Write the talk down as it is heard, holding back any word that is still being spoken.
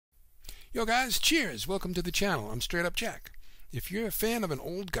Yo guys, cheers! Welcome to the channel. I'm Str8UpJack. If you're a fan of an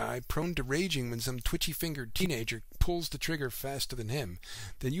old guy prone to raging when some twitchy-fingered teenager pulls the trigger faster than him,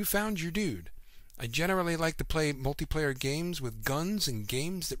 then you found your dude. I generally like to play multiplayer games with guns and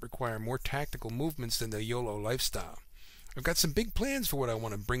games that require more tactical movements than the YOLO lifestyle. I've got some big plans for what I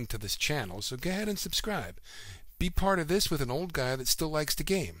want to bring to this channel, so go ahead and subscribe. Be part of this with an old guy that still likes to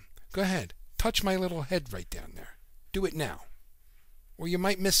game. Go ahead, touch my little head right down there. Do it now. Or you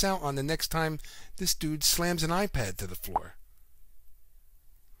might miss out on the next time this dude slams an iPad to the floor.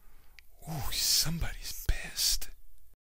 Ooh, somebody's pissed.